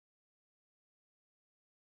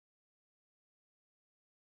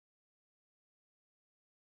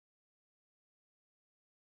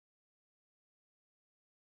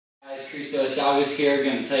Guys, Christos Giagos here.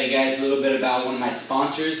 Going to tell you guys a little bit about one of my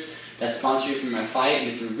sponsors that sponsored me for my fight, and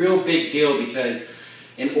it's a real big deal because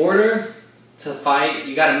in order to fight,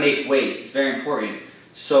 you got to make weight. It's very important.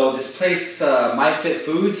 So this place, My Fit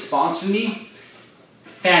Foods, sponsored me.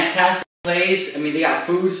 Fantastic place. I mean, they got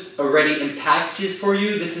foods already in packages for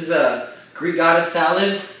you. This is a Greek goddess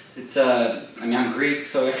salad. It's I mean, I'm Greek,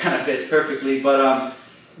 so it kind of fits perfectly. But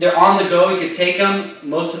they're on the go. You can take them.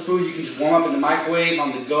 Most of the food you can just warm up in the microwave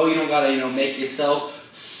on the go. You don't gotta, make it yourself.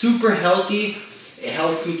 Super healthy. It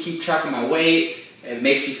helps me keep track of my weight. It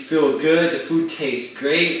makes me feel good. The food tastes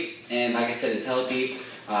great, and like I said, it's healthy.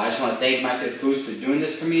 I just want to thank My Fit Foods for doing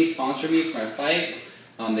this for me, sponsor me for my fight.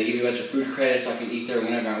 They give me a bunch of food credits so I can eat there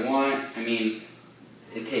whenever I want. I mean,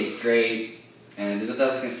 it tastes great, and there's nothing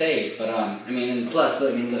else I can say. But I mean, and plus,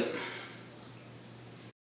 look.